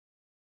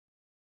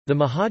The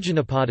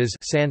Mahajanapadas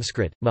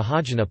Sanskrit,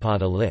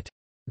 Mahajanapada lit.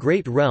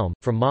 Great realm,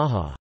 from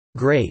Maha,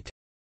 great,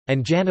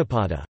 and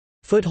Janapada,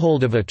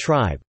 foothold of a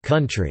tribe,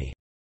 country,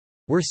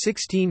 were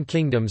 16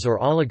 kingdoms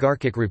or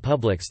oligarchic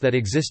republics that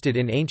existed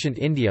in ancient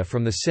India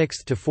from the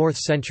 6th to 4th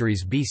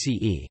centuries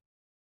BCE.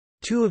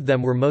 Two of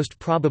them were most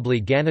probably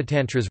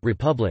Ganatantras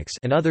republics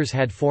and others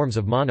had forms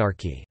of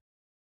monarchy.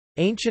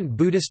 Ancient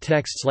Buddhist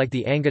texts like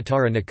the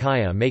Anguttara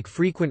Nikaya make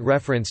frequent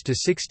reference to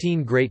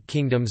 16 great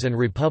kingdoms and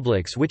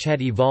republics which had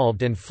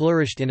evolved and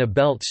flourished in a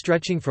belt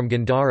stretching from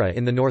Gandhara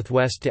in the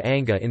northwest to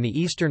Anga in the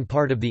eastern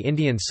part of the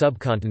Indian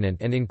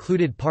subcontinent and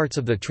included parts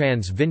of the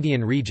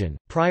Trans-Vindhyan region.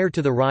 Prior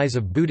to the rise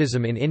of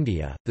Buddhism in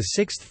India, the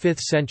 6th–5th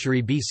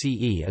century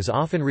BCE is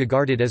often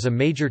regarded as a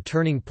major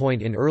turning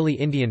point in early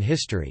Indian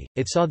history.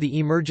 It saw the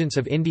emergence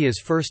of India's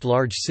first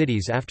large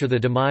cities after the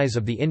demise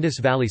of the Indus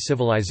Valley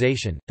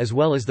Civilization, as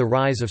well as the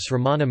rise of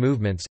Sramana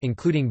movements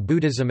including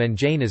Buddhism and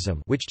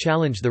Jainism which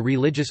challenged the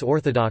religious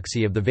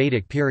orthodoxy of the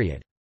Vedic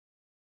period.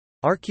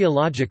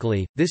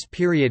 Archaeologically, this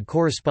period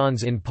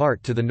corresponds in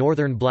part to the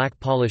northern black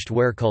polished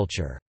ware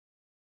culture.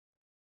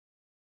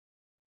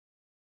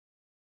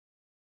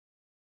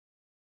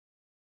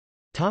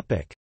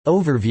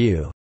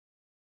 Overview.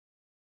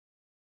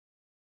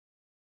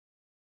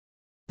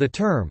 The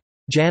term,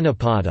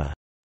 Janapada,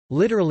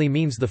 literally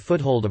means the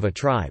foothold of a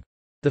tribe.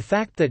 The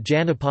fact that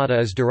Janapada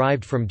is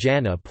derived from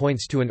Jana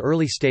points to an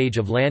early stage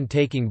of land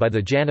taking by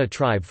the Jana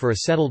tribe for a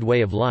settled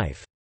way of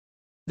life.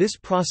 This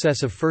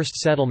process of first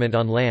settlement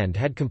on land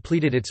had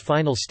completed its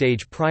final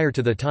stage prior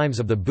to the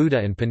times of the Buddha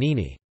and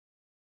Panini.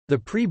 The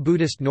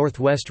pre-Buddhist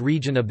northwest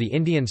region of the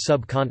Indian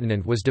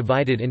subcontinent was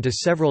divided into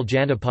several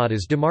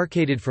Janapadas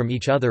demarcated from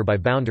each other by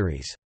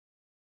boundaries.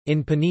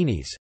 In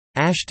Panini's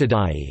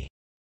Ashtadhyayi,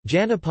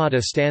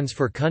 Janapada stands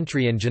for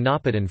country and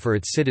Janapadan for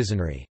its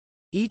citizenry.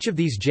 Each of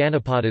these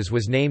Janapadas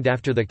was named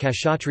after the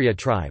Kshatriya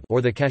tribe or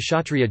the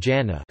Kshatriya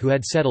Jana who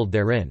had settled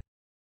therein.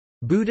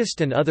 Buddhist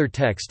and other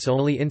texts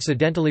only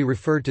incidentally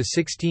refer to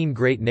 16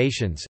 great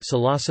nations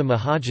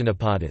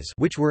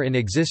which were in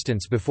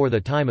existence before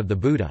the time of the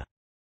Buddha.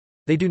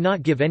 They do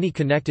not give any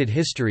connected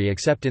history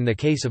except in the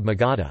case of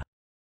Magadha.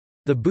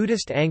 The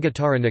Buddhist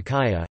Anguttara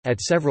Nikaya,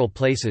 at several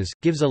places,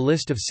 gives a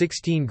list of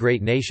 16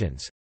 great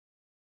nations.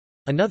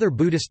 Another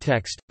Buddhist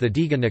text, the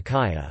Digha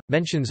Nikaya,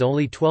 mentions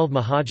only 12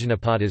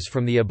 Mahajanapadas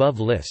from the above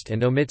list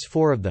and omits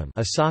 4 of them: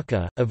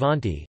 Assaka,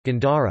 Avanti,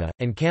 Gandhara,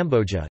 and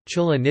Kamboja.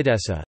 Chula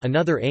Nidesa,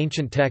 another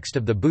ancient text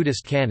of the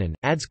Buddhist canon,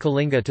 adds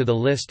Kalinga to the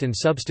list and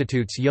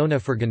substitutes Yona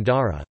for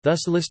Gandhara,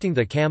 thus listing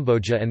the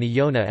Kamboja and the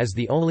Yona as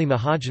the only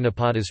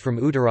Mahajanapadas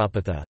from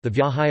Uttarapatha. The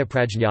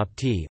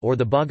Vyahayaprajñapti or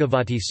the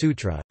Bhagavati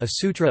Sutra, a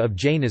sutra of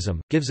Jainism,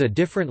 gives a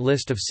different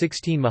list of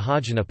 16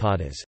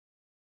 Mahajanapadas.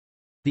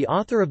 The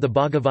author of the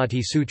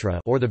Bhagavati Sutra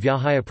or the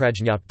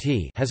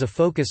Vyahayaprajñapti has a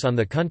focus on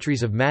the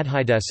countries of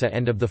Madhyadesa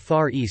and of the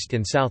Far East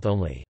and South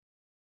only.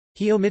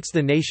 He omits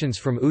the nations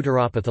from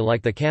Uttarapatha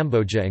like the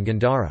Kamboja and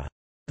Gandhara.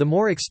 The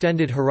more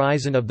extended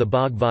horizon of the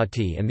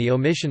Bhagavati and the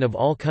omission of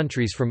all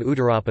countries from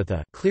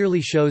Uttarapatha clearly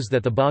shows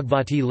that the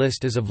Bhagavati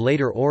list is of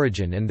later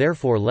origin and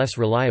therefore less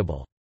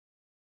reliable.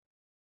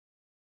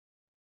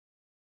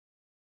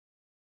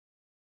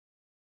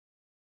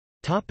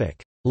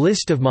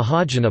 List of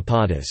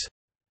Mahajanapadas.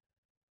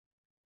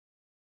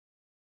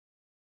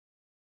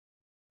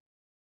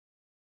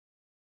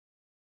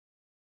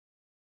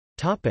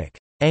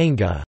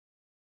 Anga.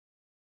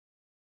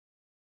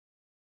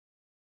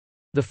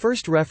 The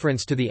first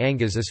reference to the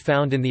Angas is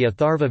found in the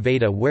Atharva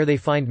Veda where they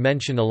find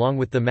mention along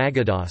with the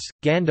Magadhas,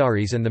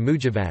 Gandharis and the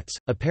Mujavats,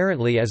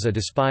 apparently as a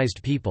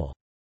despised people.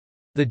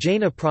 The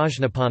Jaina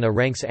Prajnapana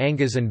ranks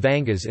Angas and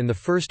Vangas in the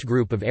first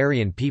group of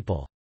Aryan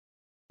people.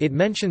 It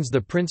mentions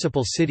the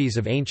principal cities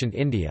of ancient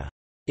India.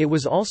 It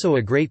was also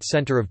a great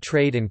centre of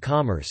trade and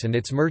commerce and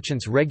its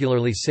merchants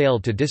regularly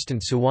sailed to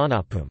distant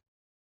Suvarnabhumi.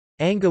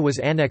 Anga was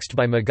annexed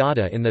by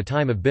Magadha in the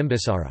time of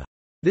Bimbisara.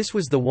 This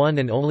was the one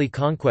and only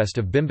conquest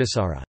of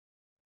Bimbisara.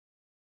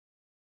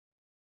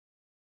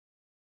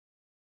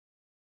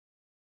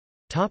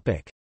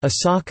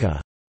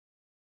 Assaka.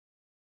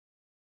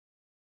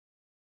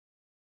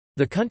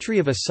 The country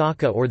of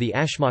Assaka or the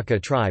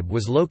Ashmaka tribe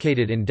was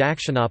located in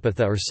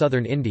Dakshinapatha or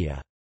southern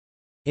India.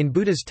 In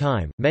Buddha's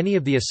time, many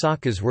of the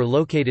Asakas were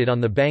located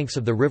on the banks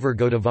of the river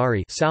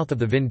Godavari south of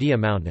the Vindhya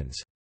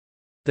mountains.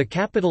 The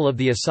capital of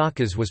the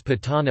Asakas was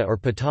Patana or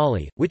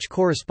Patali, which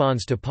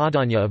corresponds to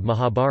Padanya of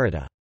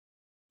Mahabharata.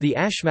 The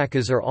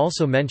Ashmakas are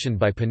also mentioned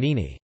by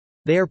Panini.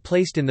 They are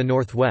placed in the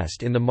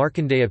northwest in the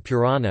Markandeya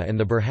Purana and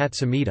the Brihat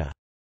Samhita.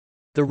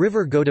 The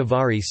river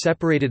Godavari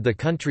separated the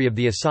country of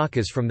the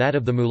Asakas from that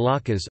of the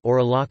Mulakas or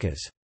Alakas.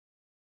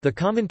 The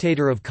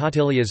commentator of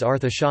Kautilya's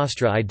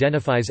Arthashastra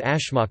identifies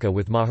Ashmaka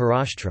with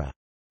Maharashtra.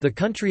 The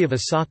country of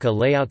Assaka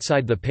lay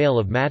outside the pale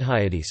of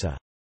Madhyadesa.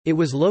 It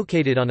was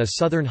located on a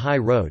southern high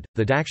road,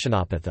 the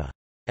Dakshinapatha.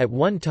 At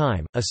one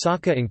time,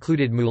 Assaka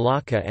included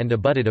Mulaka and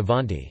abutted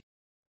Avanti.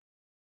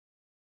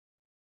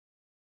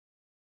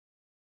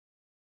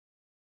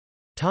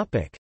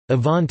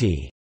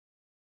 Avanti.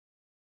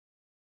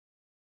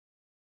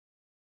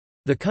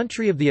 The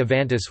country of the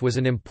Avantis was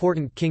an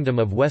important kingdom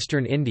of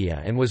western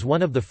India and was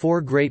one of the four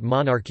great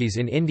monarchies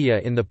in India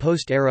in the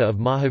post-era of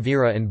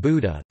Mahavira and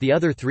Buddha, the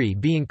other three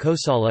being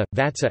Kosala,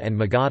 Vatsa and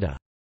Magadha.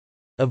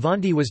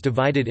 Avanti was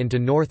divided into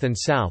north and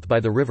south by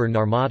the river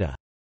Narmada.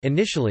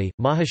 Initially,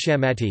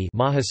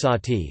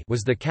 Mahasati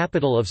was the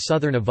capital of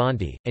southern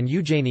Avanti, and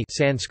Ujjaini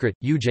Sanskrit,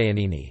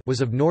 Ujjayanini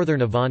was of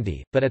northern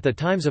Avanti, but at the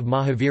times of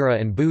Mahavira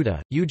and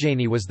Buddha,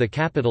 Ujjaini was the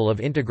capital of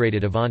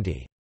integrated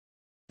Avanti.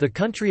 The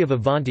country of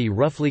Avanti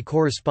roughly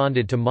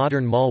corresponded to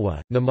modern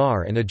Malwa,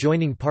 Namar and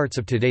adjoining parts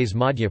of today's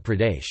Madhya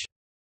Pradesh.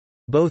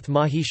 Both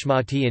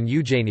Mahishmati and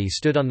Ujjaini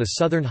stood on the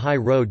southern high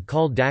road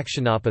called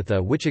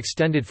Dakshinapatha, which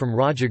extended from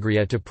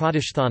Rajagriha to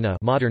Pratisthana,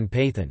 modern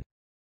Pathan.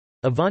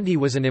 Avanti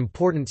was an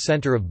important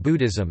centre of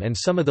Buddhism and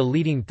some of the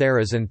leading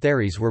Theras and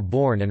Theris were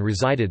born and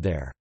resided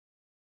there.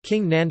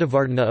 King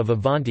Nandavardhana of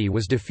Avanti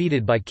was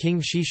defeated by King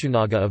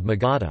Shishunaga of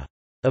Magadha.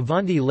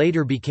 Avanti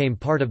later became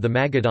part of the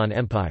Magadhan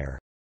Empire.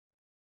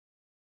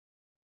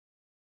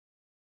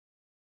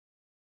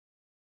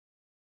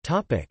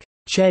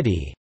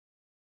 Chedi.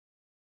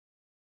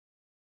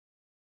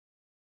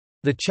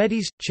 The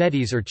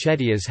Chedis or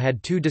Chedias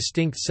had two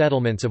distinct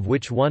settlements, of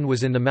which one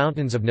was in the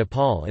mountains of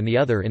Nepal and the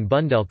other in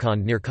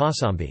Bundelkhand near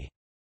Kausambi.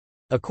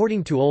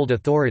 According to old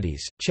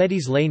authorities,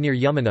 Chedis lay near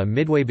Yamuna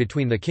midway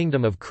between the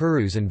kingdom of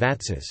Kurus and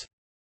Vatsas.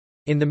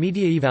 In the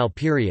medieval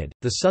period,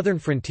 the southern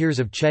frontiers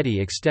of Chedi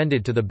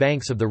extended to the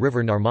banks of the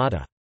river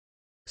Narmada.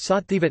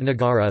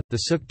 Sathivatnagara,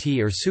 the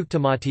Sukti or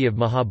Suktamati of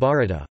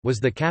Mahabharata, was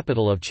the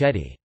capital of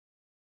Chedi.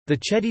 The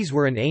Chedis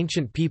were an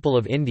ancient people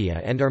of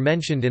India and are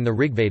mentioned in the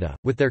Rigveda,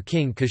 with their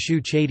king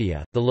Kashu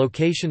Chedya. The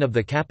location of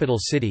the capital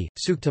city,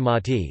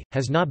 Suktamati,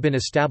 has not been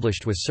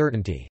established with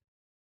certainty.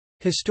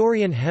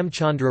 Historian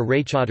Hemchandra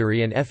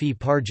Raychaudhuri and F. E.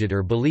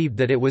 Parjadar believed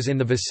that it was in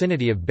the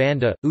vicinity of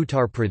Banda,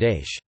 Uttar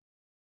Pradesh.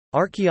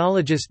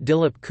 Archaeologist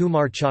Dilip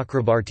Kumar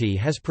Chakrabarti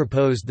has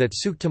proposed that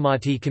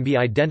Suktamati can be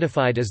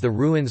identified as the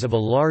ruins of a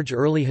large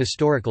early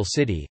historical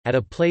city, at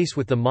a place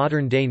with the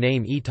modern-day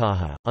name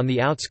Itaha, on the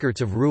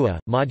outskirts of Rua,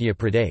 Madhya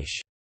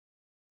Pradesh.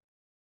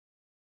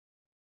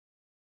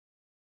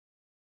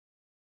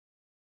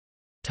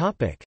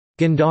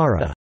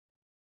 Gandhara.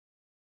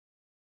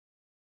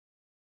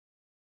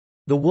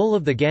 The wool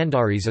of the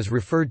Gandharis is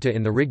referred to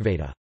in the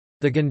Rigveda.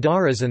 The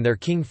Gandharas and their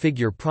king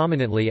figure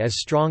prominently as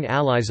strong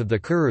allies of the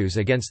Kurus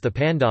against the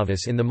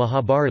Pandavas in the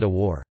Mahabharata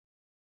war.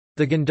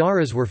 The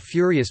Gandharas were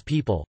furious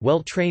people,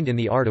 well trained in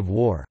the art of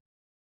war.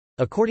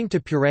 According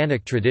to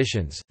Puranic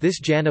traditions, this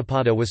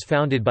Janapada was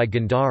founded by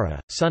Gandhara,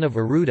 son of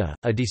Aruda,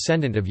 a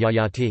descendant of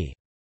Yayati.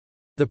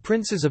 The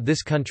princes of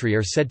this country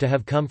are said to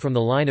have come from the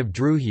line of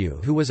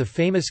Druhu, who was a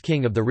famous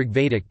king of the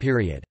Rigvedic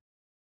period.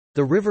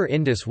 The river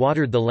Indus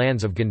watered the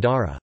lands of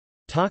Gandhara.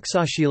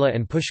 Taksashila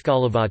and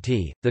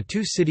Pushkalavati, the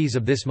two cities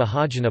of this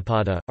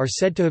Mahajanapada, are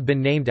said to have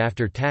been named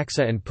after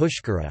Taxa and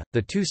Pushkara,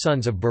 the two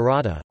sons of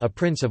Bharata, a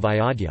prince of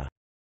Ayodhya.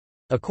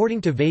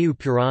 According to Vayu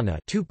Purana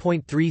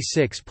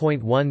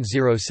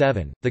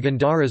 2.36.107, the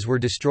Gandharas were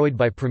destroyed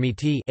by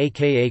Pramiti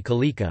aka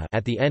Kalika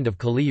at the end of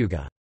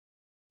Kaliyuga.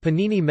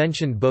 Panini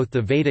mentioned both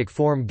the Vedic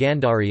form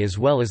Gandhari as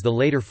well as the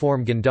later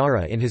form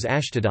Gandhara in his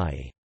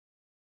Ashtadhyayi.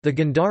 The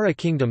Gandhara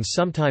kingdom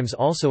sometimes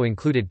also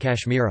included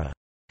Kashmira.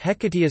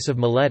 Hecataeus of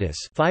Miletus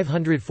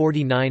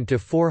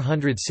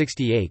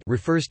 549–468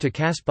 refers to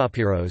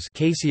Kaspapiros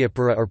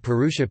Kasiapura or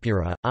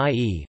Purushapura,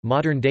 i.e.,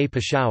 modern-day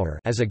Peshawar,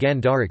 as a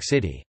Gandharic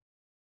city.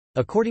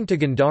 According to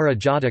Gandhara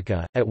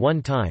Jataka, at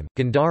one time,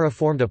 Gandhara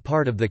formed a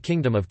part of the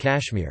kingdom of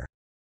Kashmir.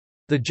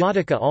 The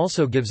Jataka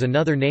also gives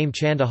another name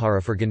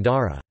Chandahara for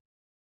Gandhara.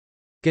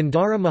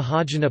 Gandhara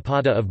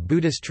Mahajanapada of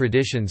Buddhist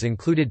traditions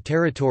included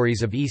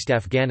territories of East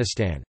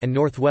Afghanistan, and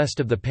northwest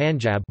of the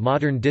Punjab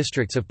modern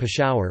districts of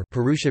Peshawar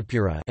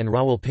and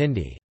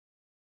Rawalpindi.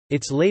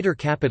 Its later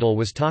capital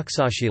was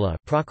Taksashila,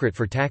 Prakrit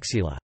for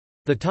Taxila.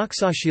 The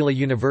Taksashila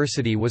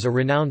University was a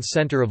renowned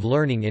centre of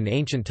learning in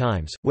ancient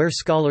times, where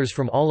scholars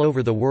from all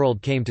over the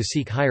world came to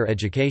seek higher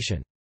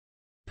education.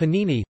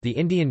 Panini, the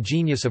Indian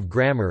genius of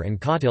grammar,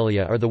 and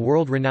Kautilya are the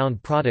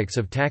world-renowned products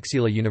of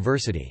Taxila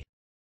University.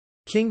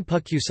 King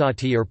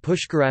Pukyusati or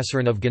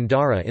Pushkarasaran of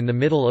Gandhara in the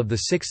middle of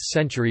the 6th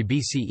century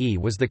BCE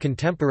was the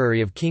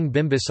contemporary of King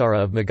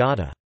Bimbisara of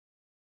Magadha.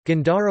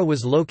 Gandhara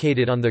was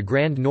located on the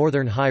Grand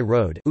Northern High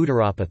Road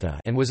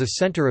and was a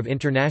centre of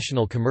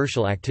international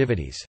commercial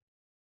activities.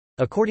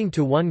 According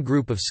to one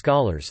group of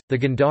scholars, the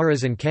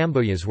Gandharas and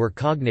Kambojas were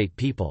cognate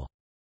people.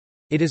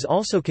 It is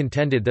also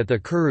contended that the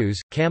Kurus,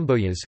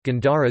 Kambojas,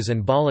 Gandharas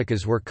and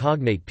Balakas were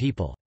cognate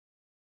people.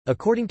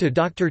 According to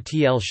Dr.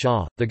 T. L.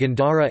 Shah, the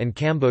Gandhara and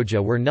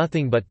Kamboja were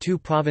nothing but two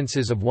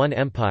provinces of one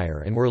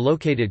empire and were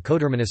located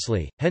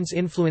coterminously, hence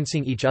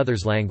influencing each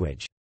other's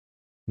language.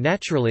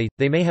 Naturally,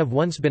 they may have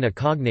once been a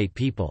cognate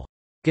people.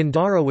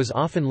 Gandhara was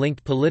often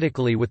linked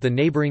politically with the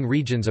neighbouring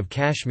regions of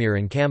Kashmir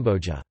and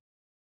Kamboja.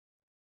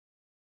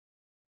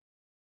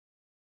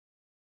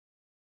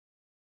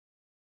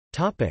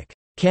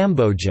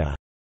 Kamboja.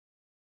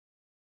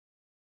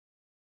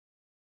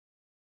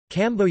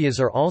 Kambojas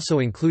are also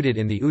included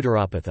in the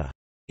Uttarapatha.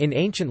 In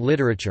ancient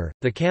literature,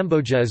 the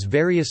Kamboja is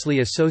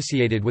variously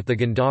associated with the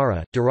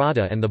Gandhara,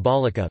 Dharada and the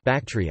Balika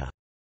Bactria.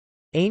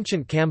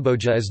 Ancient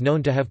Kamboja is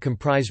known to have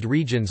comprised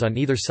regions on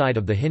either side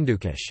of the Hindu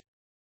Kush.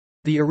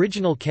 The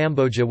original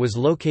Kamboja was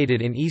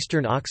located in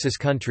eastern Oxus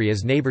country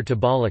as neighbor to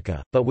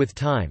Balika, but with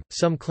time,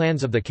 some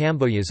clans of the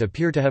Kambojas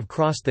appear to have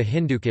crossed the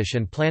Hindu Kush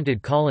and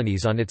planted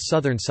colonies on its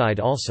southern side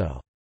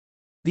also.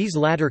 These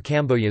latter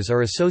Kambojas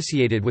are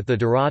associated with the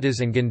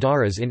Dharadas and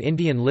Gandharas in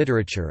Indian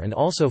literature and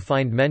also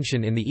find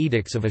mention in the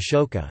edicts of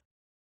Ashoka.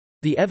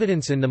 The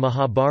evidence in the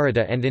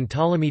Mahabharata and in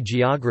Ptolemy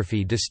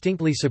geography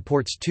distinctly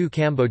supports two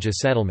Kamboja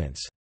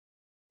settlements.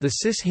 The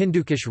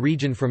Cis-Hindukush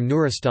region from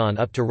Nuristan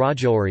up to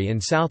Rajouri in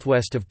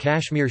southwest of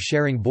Kashmir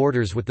sharing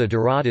borders with the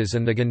Dharadas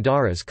and the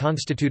Gandharas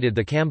constituted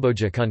the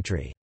Kamboja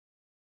country.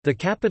 The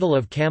capital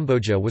of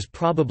Kamboja was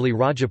probably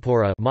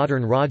Rajapura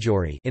modern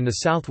Rajouri in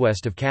the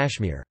southwest of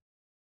Kashmir.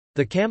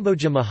 The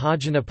Kamboja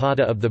Mahajanapada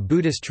of the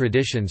Buddhist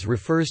traditions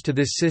refers to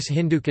this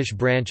Cis-Hindukush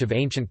branch of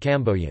ancient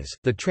Kambojas,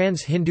 the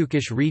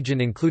trans-Hindukush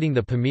region including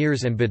the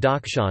Pamirs and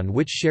Badakhshan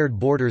which shared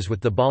borders with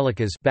the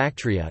Balikas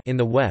Bactria in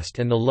the west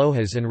and the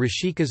Lohas and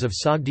Rishikas of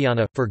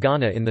Sogdiana,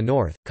 Fergana in the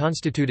north,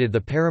 constituted the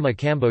Parama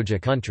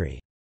Kamboja country.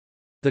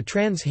 The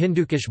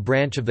trans-Hindukush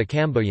branch of the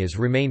Kambojas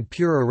remained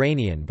pure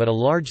Iranian but a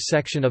large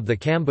section of the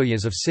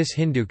Kambojas of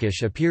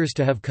Cis-Hindukush appears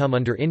to have come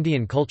under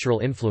Indian cultural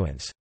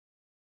influence.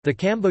 The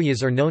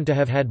Kambojas are known to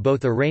have had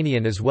both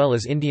Iranian as well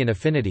as Indian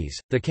affinities.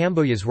 The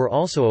Kambojas were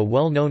also a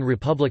well-known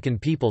republican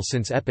people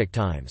since epic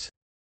times.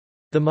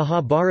 The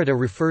Mahabharata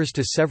refers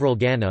to several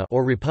Gana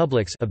or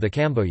republics of the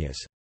Kambojas.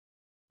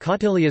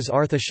 Kautilya's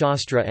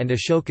Arthashastra and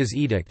Ashoka's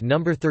Edict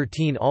No.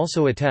 13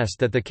 also attest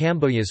that the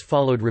Kambojas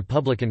followed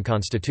republican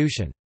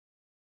constitution.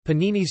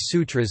 Panini's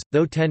sutras,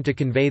 though tend to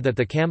convey that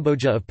the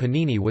Kamboja of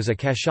Panini was a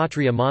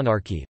Kshatriya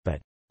monarchy, but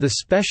the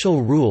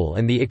special rule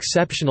and the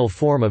exceptional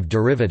form of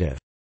derivative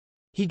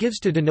he gives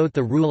to denote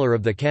the ruler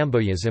of the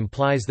Kambojas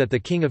implies that the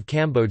king of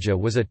Kamboja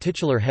was a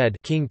titular head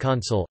king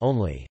consul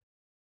only.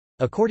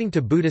 According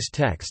to Buddhist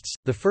texts,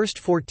 the first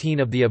 14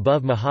 of the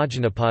above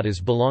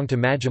Mahajanapadas belong to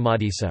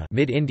Majjhimadesa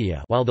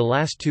mid-India while the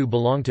last two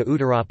belong to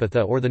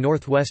Uttarapatha or the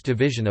northwest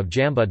division of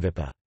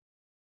Jambudvipa.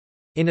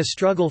 In a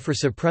struggle for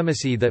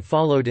supremacy that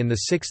followed in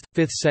the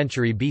 6th–5th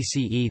century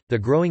BCE, the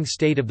growing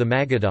state of the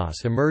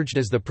Magadhas emerged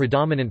as the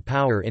predominant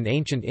power in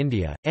ancient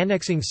India,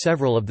 annexing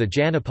several of the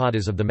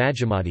Janapadas of the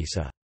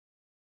Majjhimadesa.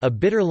 A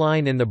bitter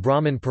line in the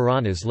Brahman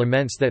Puranas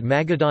laments that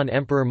Magadhan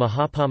Emperor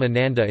Mahapama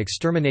Nanda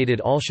exterminated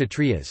all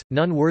Kshatriyas,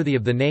 none worthy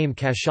of the name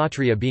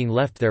Kshatriya being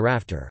left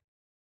thereafter.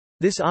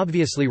 This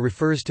obviously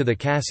refers to the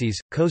Kasis,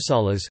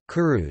 Kosalas,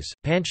 Kurus,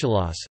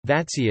 Panchalas,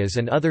 Vatsyas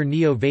and other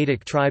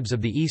Neo-Vedic tribes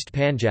of the East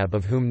Punjab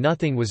of whom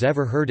nothing was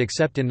ever heard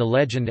except in the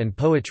legend and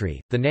poetry.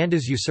 The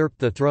Nandas usurped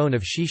the throne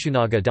of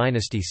Shishunaga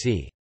dynasty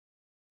c.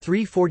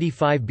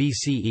 345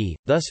 BCE,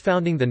 thus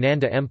founding the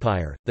Nanda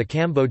Empire. The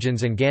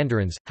Kambojans and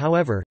Gandharans,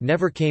 however,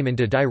 never came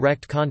into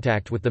direct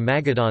contact with the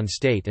Magadhan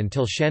state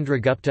until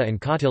Chandragupta and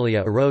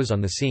Kautilya arose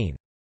on the scene.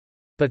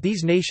 But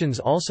these nations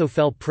also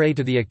fell prey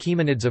to the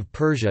Achaemenids of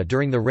Persia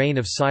during the reign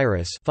of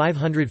Cyrus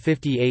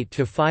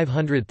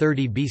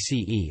 558–530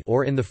 BCE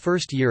or in the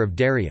first year of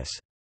Darius.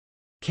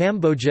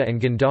 Kamboja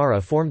and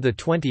Gandhara formed the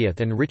 20th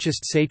and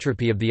richest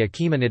satrapy of the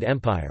Achaemenid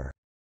Empire.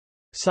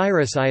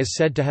 Cyrus I is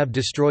said to have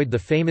destroyed the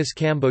famous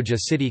Kamboja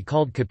city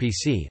called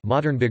Kapisi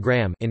modern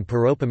Bagram in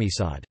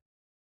Paropamisad.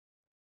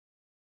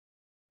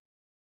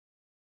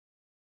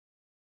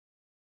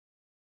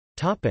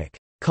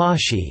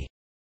 Kashi.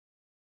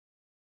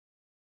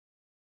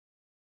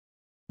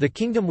 The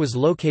kingdom was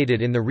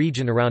located in the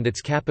region around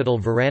its capital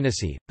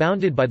Varanasi,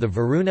 bounded by the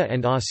Varuna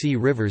and Asi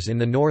rivers in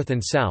the north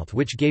and south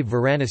which gave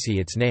Varanasi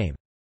its name.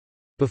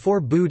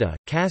 Before Buddha,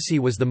 Kashi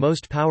was the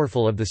most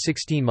powerful of the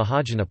 16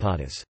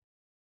 Mahajanapadas.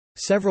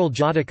 Several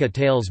Jataka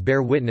tales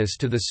bear witness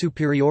to the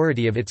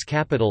superiority of its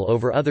capital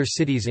over other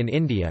cities in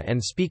India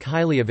and speak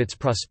highly of its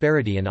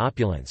prosperity and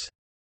opulence.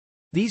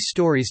 These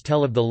stories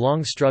tell of the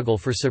long struggle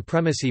for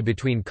supremacy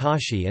between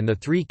Kashi and the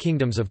three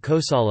kingdoms of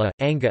Kosala,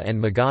 Anga and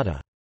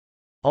Magadha.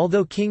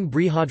 Although King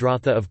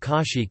Brihadratha of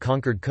Kashi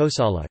conquered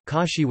Kosala,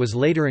 Kashi was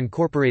later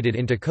incorporated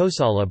into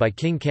Kosala by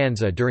King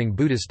Kansa during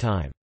Buddha's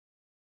time.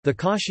 The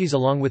Kashis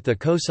along with the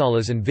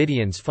Kosalas and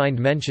Vidyans find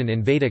mention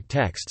in Vedic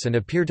texts and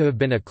appear to have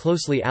been a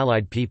closely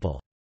allied people.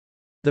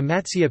 The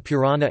Matsya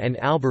Purana and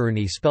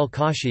Albaruni spell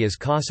Kashi as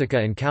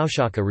Kausaka and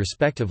Kaushaka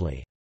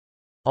respectively.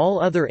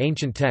 All other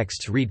ancient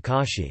texts read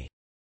Kashi.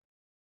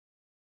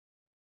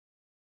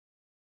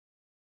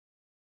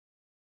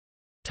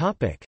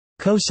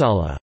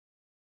 Kosala.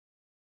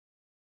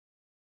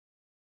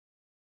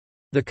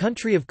 The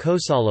country of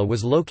Kosala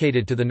was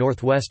located to the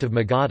northwest of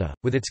Magadha,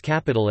 with its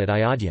capital at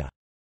Ayodhya.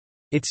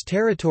 Its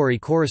territory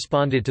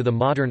corresponded to the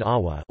modern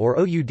Awa or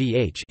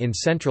Oudh in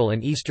central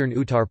and eastern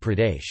Uttar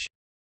Pradesh.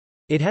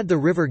 It had the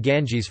river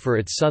Ganges for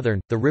its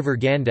southern, the river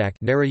Gandak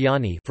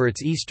Narayani for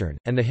its eastern,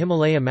 and the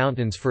Himalaya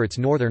mountains for its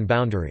northern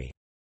boundary.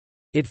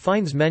 It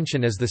finds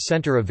mention as the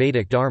center of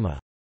Vedic Dharma.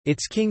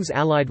 Its kings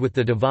allied with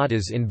the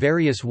Devatas in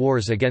various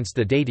wars against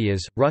the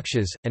Daityas,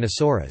 Rukshas, and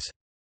Asuras.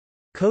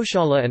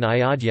 Kosala and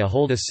Ayodhya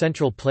hold a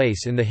central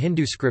place in the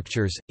Hindu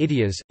scriptures,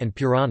 Idyas, and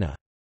Purana.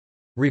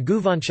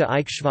 Raghuvansha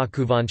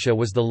Ikshvakuvansha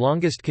was the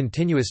longest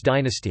continuous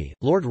dynasty.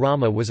 Lord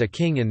Rama was a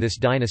king in this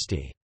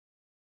dynasty.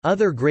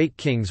 Other great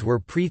kings were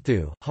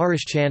Prithu,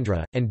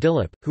 Harishchandra, and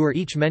Dilip, who are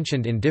each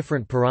mentioned in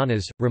different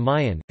Puranas,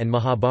 Ramayana, and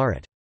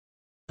Mahabharata.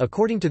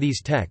 According to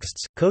these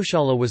texts,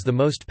 Kosala was the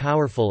most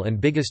powerful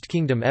and biggest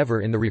kingdom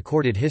ever in the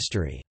recorded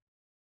history.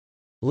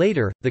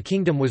 Later, the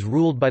kingdom was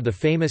ruled by the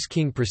famous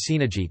king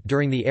Prasenajit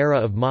during the era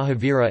of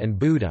Mahavira and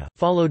Buddha,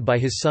 followed by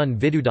his son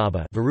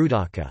Vidudaba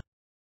Virudaka.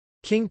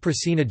 King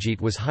Prasenajit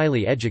was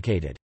highly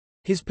educated.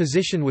 His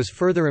position was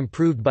further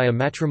improved by a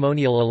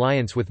matrimonial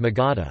alliance with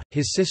Magadha.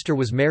 His sister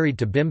was married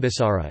to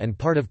Bimbisara and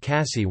part of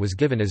Kashi was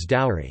given as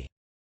dowry.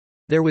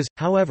 There was,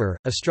 however,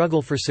 a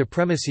struggle for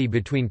supremacy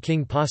between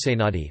King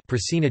Pasenadi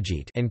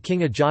and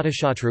King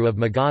Ajatashatru of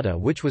Magadha,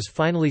 which was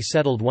finally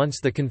settled once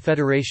the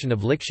confederation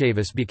of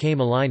Likshavas became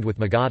aligned with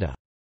Magadha.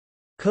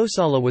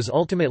 Kosala was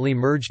ultimately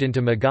merged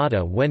into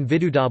Magadha when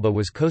Vidudaba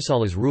was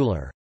Kosala's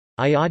ruler.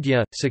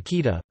 Ayodhya,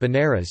 Saketa,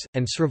 Benares,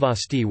 and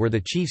Sravasti were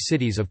the chief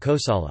cities of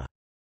Kosala.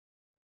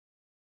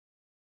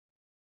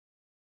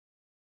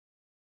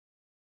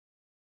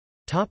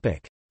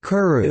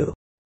 Kuru.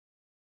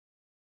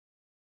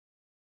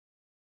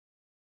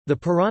 The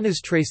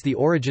Puranas trace the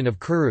origin of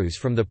Kurus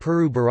from the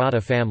Puru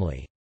Bharata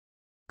family.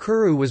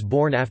 Kuru was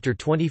born after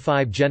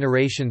 25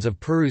 generations of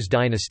Puru's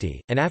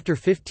dynasty, and after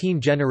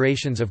 15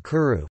 generations of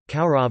Kuru,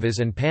 Kauravas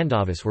and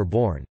Pandavas were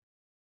born.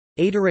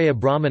 Aitareya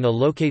Brahmana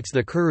locates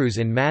the Kurus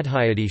in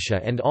Madhyadesha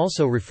and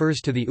also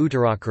refers to the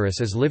Uttarakurus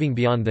as living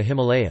beyond the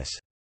Himalayas.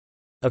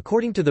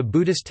 According to the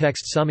Buddhist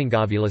text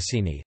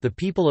Sumangavilasini, the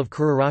people of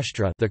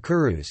Kururashtra, the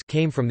Kurus,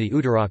 came from the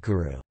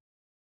Uttarakuru.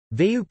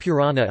 Vayu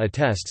Purana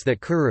attests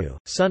that Kuru,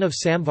 son of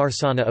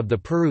Samvarsana of the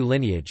Puru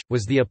lineage,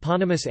 was the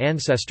eponymous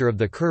ancestor of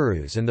the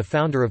Kurus and the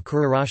founder of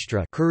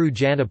Kururashtra Kuru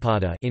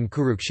Janapada in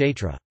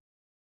Kurukshetra.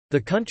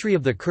 The country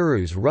of the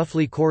Kurus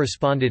roughly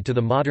corresponded to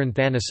the modern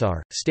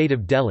Thanesar, state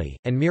of Delhi,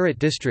 and Meerut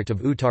district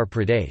of Uttar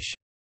Pradesh.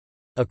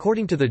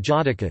 According to the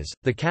Jatakas,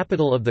 the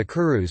capital of the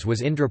Kurus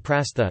was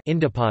Indraprastha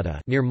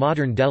near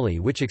modern Delhi,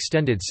 which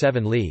extended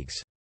 7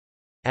 leagues.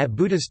 At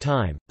Buddha's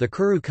time, the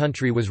Kuru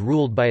country was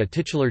ruled by a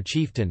titular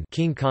chieftain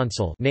king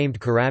consul named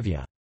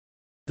Kuravya.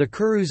 The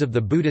Kurus of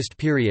the Buddhist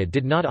period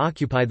did not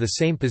occupy the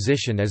same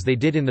position as they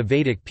did in the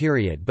Vedic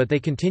period, but they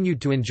continued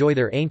to enjoy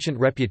their ancient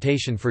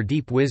reputation for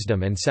deep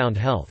wisdom and sound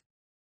health.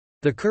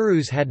 The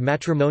Kurus had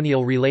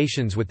matrimonial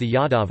relations with the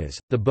Yadavas,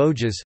 the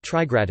Bhojas,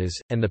 Trigratas,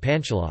 and the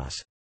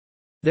Panchalas.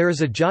 There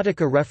is a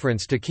Jataka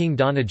reference to King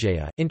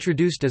Dhananjaya,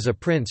 introduced as a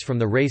prince from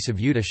the race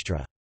of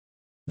Yudhishthira.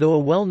 Though a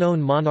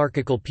well-known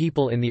monarchical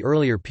people in the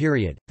earlier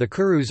period, the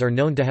Kurus are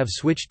known to have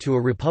switched to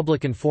a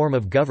republican form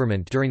of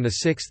government during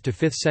the 6th to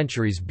 5th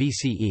centuries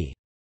BCE.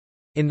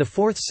 In the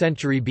 4th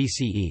century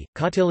BCE,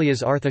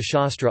 Kautilya's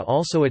Arthashastra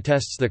also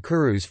attests the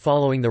Kurus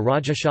following the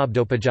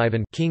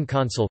Rajashabdopajivan king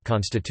consul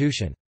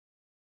constitution.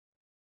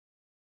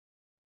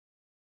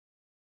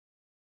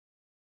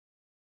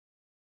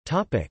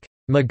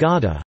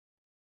 Magadha.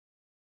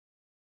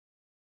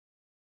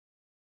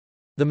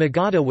 The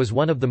Magadha was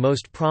one of the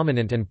most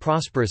prominent and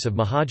prosperous of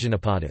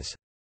Mahajanapadas.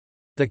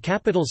 The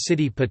capital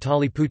city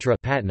Pataliputra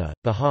Patna,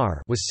 Bihar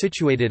was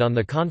situated on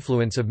the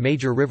confluence of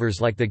major rivers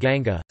like the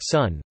Ganga,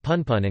 Sun,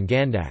 Punpun and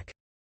Gandak.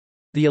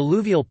 The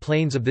alluvial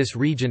plains of this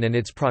region and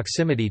its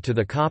proximity to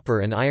the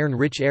copper and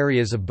iron-rich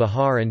areas of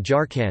Bihar and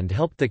Jharkhand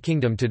helped the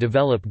kingdom to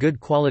develop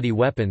good quality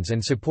weapons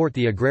and support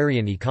the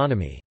agrarian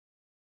economy.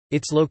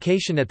 Its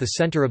location at the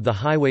center of the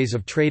highways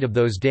of trade of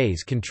those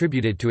days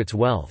contributed to its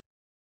wealth.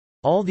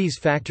 All these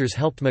factors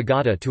helped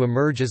Magadha to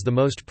emerge as the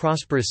most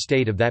prosperous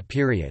state of that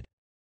period.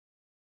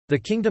 The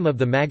kingdom of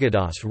the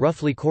Magadhas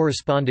roughly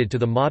corresponded to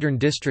the modern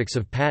districts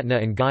of Patna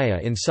and Gaya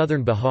in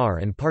southern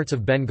Bihar and parts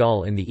of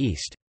Bengal in the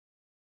east.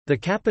 The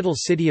capital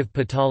city of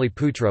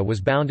Pataliputra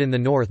was bound in the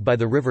north by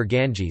the river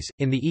Ganges,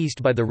 in the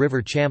east by the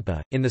river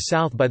Champa, in the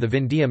south by the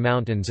Vindhya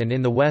Mountains and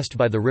in the west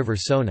by the river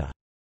Sona.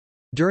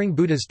 During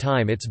Buddha's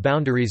time its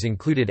boundaries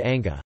included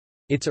Anga.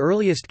 Its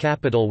earliest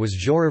capital was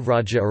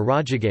Jaurivraja or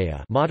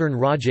Rajagaya, modern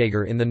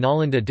Rajagir in the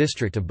Nalanda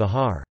district of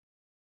Bihar.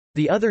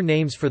 The other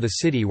names for the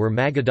city were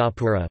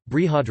Magadhapura,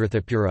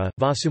 Brihadrathapura,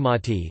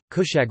 Vasumati,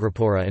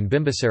 Kushagrapura and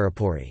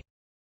Bimbisarapuri.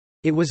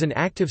 It was an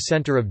active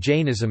center of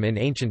Jainism in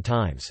ancient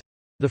times.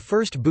 The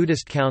first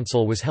Buddhist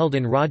council was held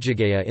in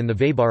Rajagaya in the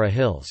Vaibhara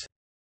hills.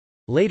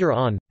 Later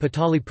on,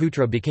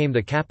 Pataliputra became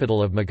the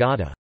capital of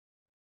Magadha.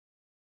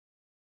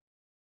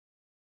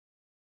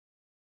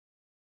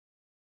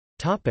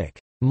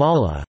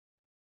 Malla.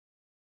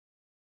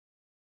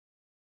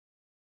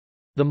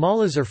 The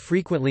Mallas are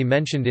frequently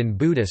mentioned in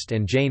Buddhist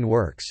and Jain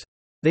works.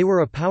 They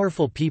were a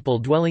powerful people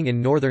dwelling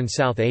in northern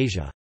South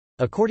Asia.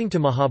 According to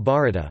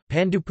Mahabharata,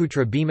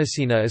 Panduputra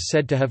Bhimasena is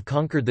said to have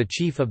conquered the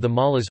chief of the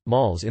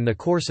Malls in the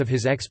course of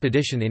his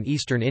expedition in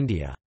eastern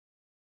India.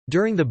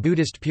 During the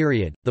Buddhist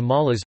period, the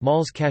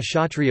Malls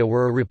Kshatriya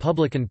were a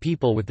republican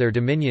people with their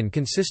dominion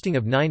consisting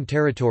of 9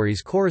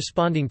 territories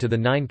corresponding to the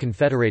 9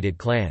 confederated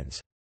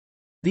clans.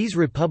 These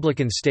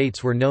republican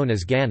states were known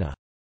as Gana.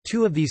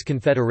 Two of these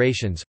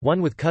confederations,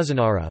 one with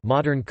Kusinara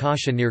modern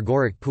Kasha near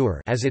Gorakhpur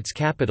as its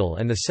capital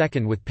and the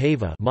second with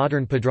Pava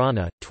modern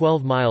Padrana,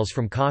 12 miles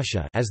from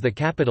Kasha as the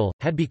capital,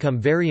 had become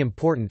very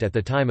important at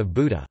the time of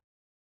Buddha.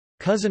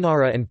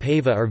 Kusinara and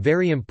Pava are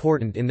very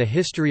important in the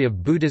history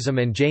of Buddhism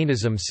and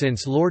Jainism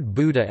since Lord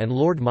Buddha and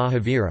Lord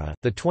Mahavira,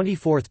 the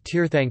 24th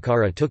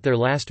Tirthankara, took their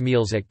last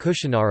meals at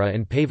Kushinara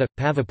and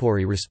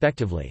Pavapuri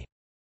respectively.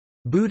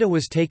 Buddha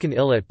was taken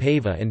ill at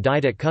Pava and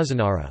died at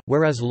Kusinara,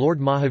 whereas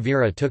Lord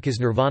Mahavira took his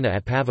nirvana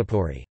at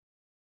Pavapuri.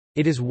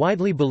 It is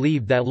widely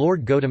believed that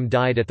Lord Gautam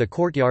died at the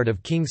courtyard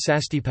of King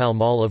Sastipal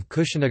Mall of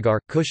Kushinagar,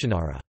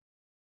 Kushinara.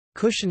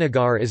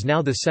 Kushinagar is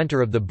now the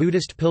centre of the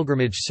Buddhist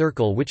pilgrimage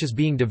circle which is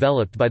being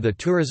developed by the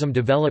Tourism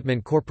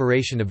Development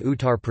Corporation of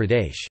Uttar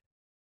Pradesh.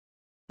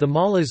 The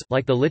Mallas,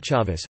 like the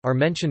Lichavas, are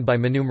mentioned by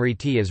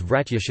Manusmriti as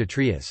Vratya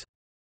Kshatriyas.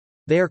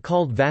 They are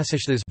called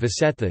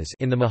Vasithas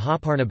in the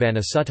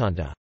Mahaparnabhana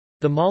Suttanta.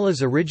 The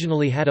Mallas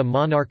originally had a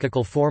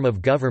monarchical form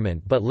of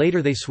government but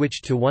later they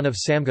switched to one of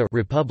Samga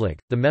republic,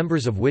 the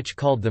members of which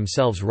called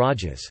themselves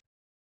Rajas.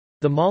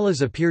 The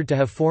Mallas appeared to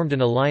have formed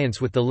an alliance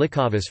with the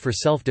Lichavas for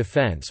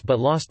self-defense but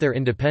lost their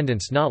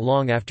independence not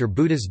long after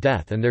Buddha's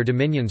death and their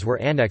dominions were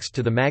annexed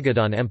to the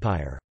Magadhan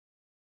Empire.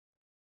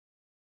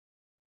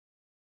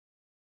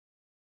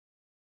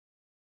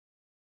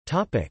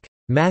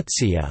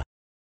 Matsya.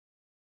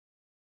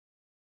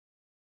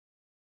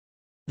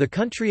 The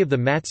country of the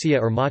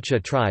Matsya or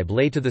Matsya tribe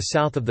lay to the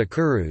south of the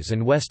Kurus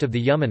and west of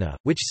the Yamuna,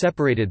 which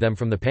separated them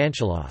from the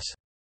Panchalas.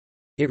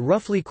 It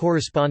roughly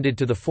corresponded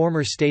to the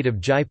former state of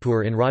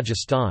Jaipur in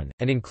Rajasthan,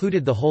 and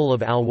included the whole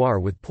of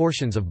Alwar with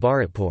portions of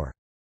Bharatpur.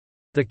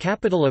 The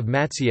capital of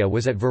Matsya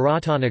was at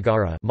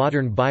Viratanagara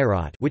modern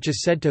Bairat, which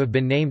is said to have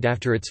been named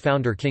after its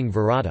founder King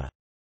Virata.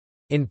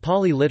 In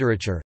Pali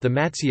literature, the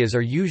Matsyas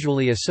are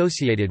usually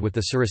associated with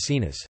the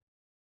Surasenas.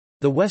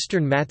 The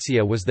western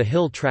Matsya was the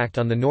hill tract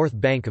on the north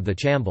bank of the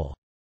Chambal.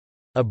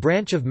 A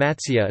branch of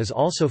Matsya is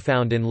also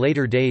found in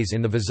later days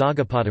in the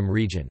Vizagapatam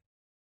region.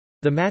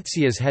 The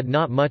Matsyas had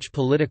not much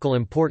political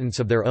importance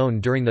of their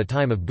own during the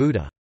time of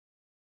Buddha.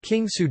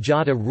 King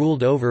Sujata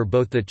ruled over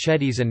both the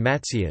Chedis and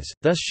Matsyas,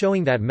 thus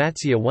showing that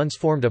Matsya once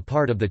formed a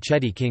part of the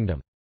Chedi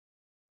kingdom.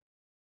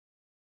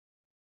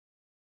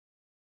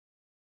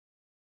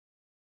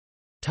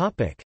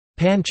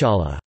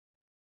 Panchala.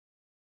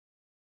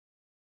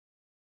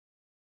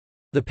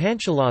 The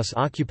Panchalas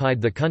occupied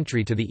the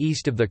country to the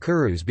east of the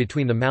Kurus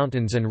between the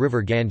mountains and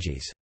river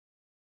Ganges.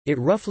 It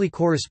roughly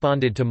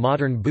corresponded to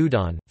modern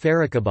Bhutan,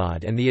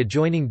 Farrukhabad and the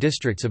adjoining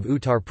districts of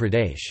Uttar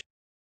Pradesh.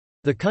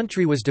 The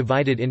country was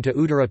divided into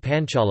Uttara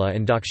Panchala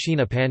and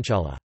Dakshina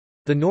Panchala.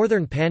 The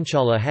northern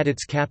Panchala had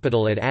its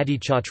capital at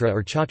Adichatra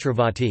or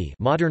Chhatravati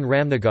modern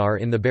Ramnagar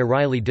in the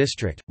Bareilly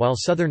district, while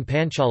southern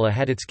Panchala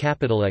had its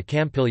capital at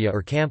Kampilya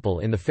or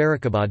Kampil in the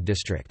Farrukhabad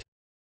district.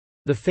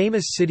 The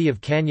famous city of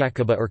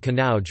Kanyakubja or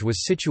Kanauj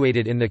was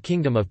situated in the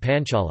kingdom of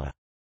Panchala.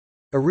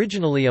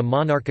 Originally a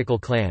monarchical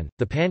clan,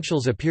 the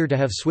Panchals appear to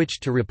have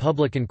switched to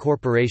republican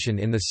corporation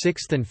in the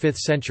 6th and 5th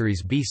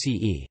centuries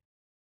BCE.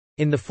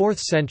 In the 4th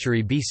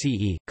century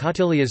BCE,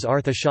 Kautilya's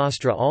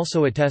Arthashastra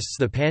also attests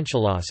the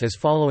Panchalas as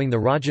following the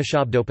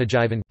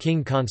Rajashabdopajivan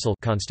king consul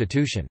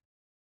constitution.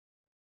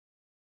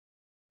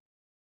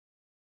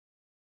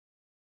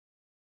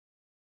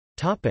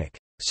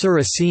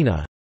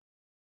 Surasena.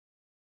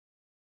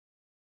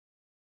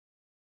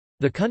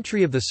 The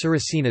country of the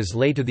Surasenas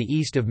lay to the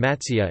east of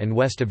Matsya and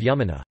west of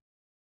Yamuna.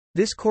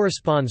 This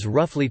corresponds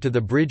roughly to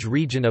the Brij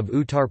region of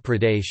Uttar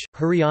Pradesh,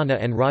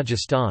 Haryana and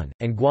Rajasthan,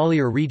 and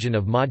Gwalior region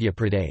of Madhya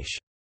Pradesh.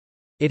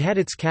 It had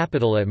its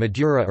capital at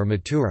Madura or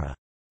Mathura.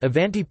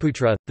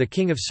 Avantiputra, the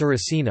king of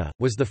Surasena,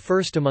 was the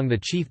first among the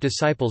chief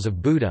disciples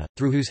of Buddha,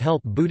 through whose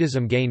help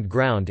Buddhism gained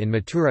ground in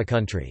Mathura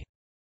country.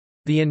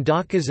 The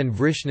Andakas and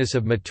Vrishnas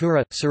of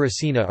Mathura,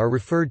 Surasena are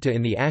referred to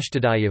in the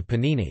Ashtadhyayi of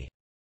Panini.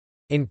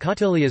 In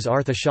Kautilya's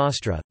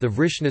Arthashastra, the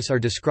Vrishnas are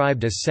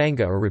described as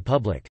Sangha or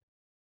republic.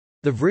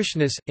 The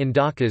Vrishnas,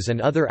 Andakas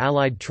and other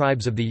allied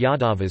tribes of the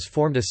Yadavas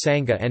formed a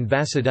Sangha and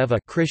Vasudeva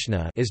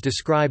Krishna is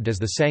described as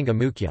the Sangha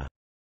Mukhya.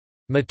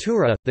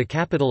 Mathura, the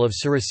capital of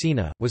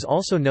Surasena, was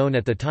also known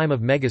at the time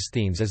of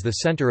Megasthenes as the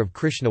centre of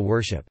Krishna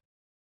worship.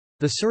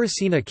 The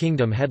Surasena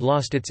kingdom had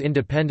lost its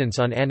independence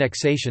on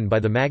annexation by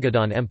the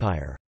Magadhan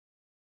Empire.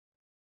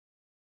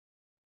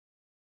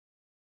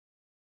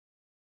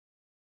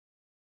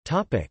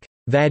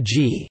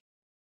 Vajji.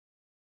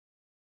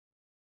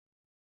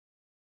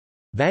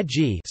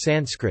 Vajji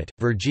Sanskrit,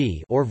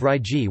 Virji or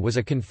Vriji was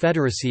a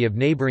confederacy of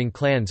neighbouring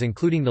clans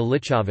including the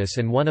Lichavas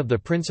and one of the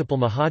principal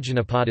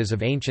Mahajanapadas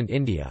of ancient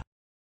India.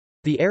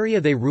 The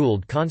area they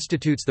ruled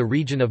constitutes the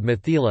region of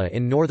Mithila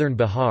in northern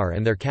Bihar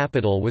and their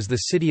capital was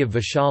the city of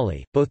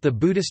Vaishali. Both the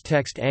Buddhist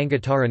text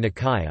Anguttara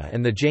Nikaya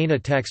and the Jaina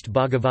text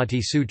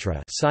Bhagavati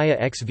Sutra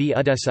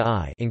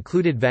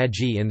included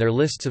Vajji in their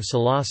lists of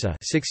Salasa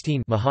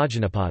 16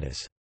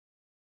 Mahajanapadas.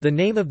 The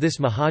name of this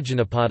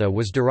Mahajanapada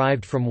was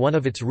derived from one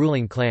of its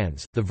ruling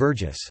clans, the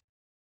Virjas.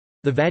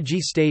 The Vajji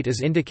state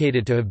is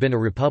indicated to have been a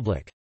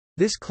republic.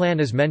 This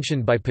clan is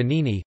mentioned by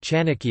Panini,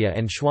 Chanakya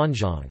and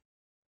Xuanzang.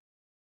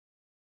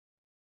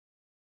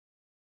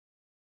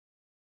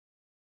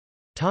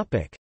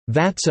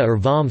 Vatsa or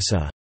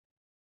Vamsa.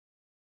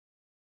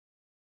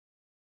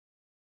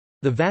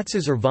 The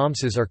Vatsas or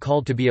Vamsas are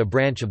called to be a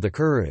branch of the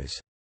Kurus.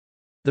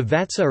 The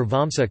Vatsa or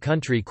Vamsa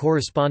country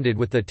corresponded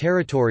with the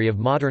territory of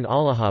modern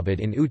Allahabad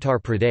in Uttar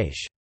Pradesh.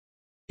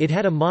 It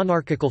had a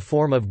monarchical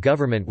form of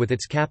government with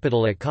its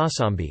capital at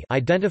Kausambi,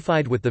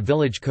 identified with the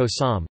village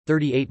Kosam,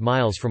 38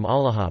 miles from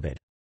Allahabad.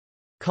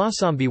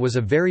 Kausambi was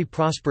a very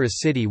prosperous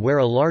city where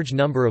a large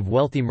number of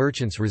wealthy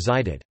merchants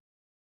resided.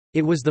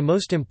 It was the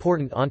most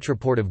important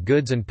entreport of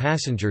goods and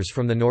passengers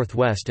from the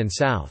northwest and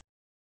south.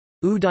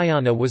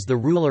 Udayana was the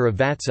ruler of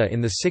Vatsa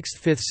in the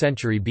 6th–5th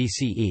century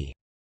BCE.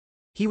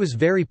 He was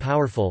very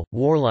powerful,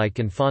 warlike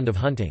and fond of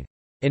hunting.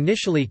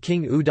 Initially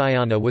King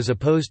Udayana was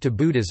opposed to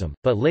Buddhism,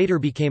 but later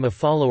became a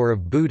follower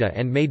of Buddha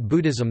and made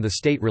Buddhism the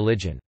state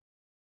religion.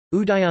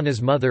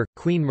 Udayana's mother,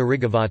 Queen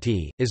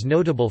Marigavati, is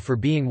notable for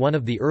being one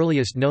of the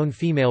earliest known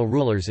female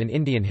rulers in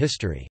Indian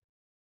history.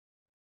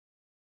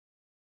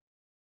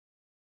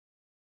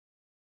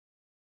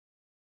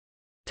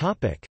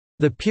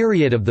 The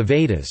period of the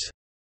Vedas.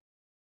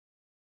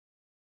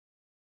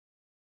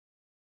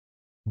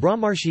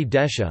 Brahmarshi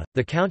Desha,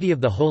 the county of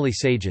the holy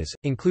sages,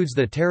 includes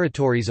the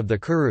territories of the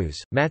Kurus,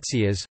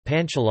 Matsyas,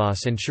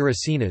 Panchalas and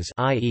Surasenas,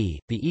 i.e.,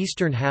 the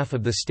eastern half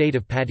of the state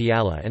of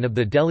Patiala and of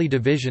the Delhi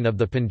division of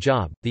the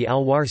Punjab, the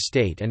Alwar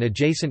state and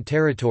adjacent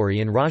territory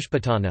in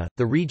Rajputana,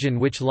 the region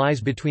which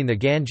lies between the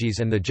Ganges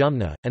and the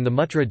Jumna, and the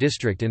Mathura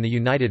district in the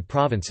United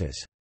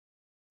Provinces.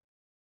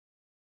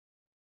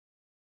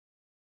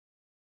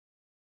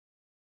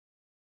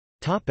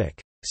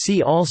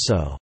 See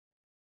also: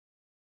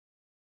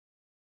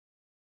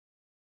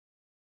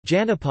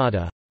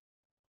 Janapada,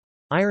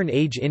 Iron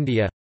Age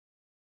India,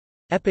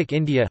 Epic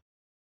India,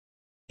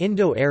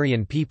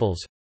 Indo-Aryan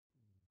peoples,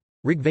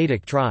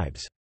 Rigvedic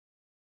tribes.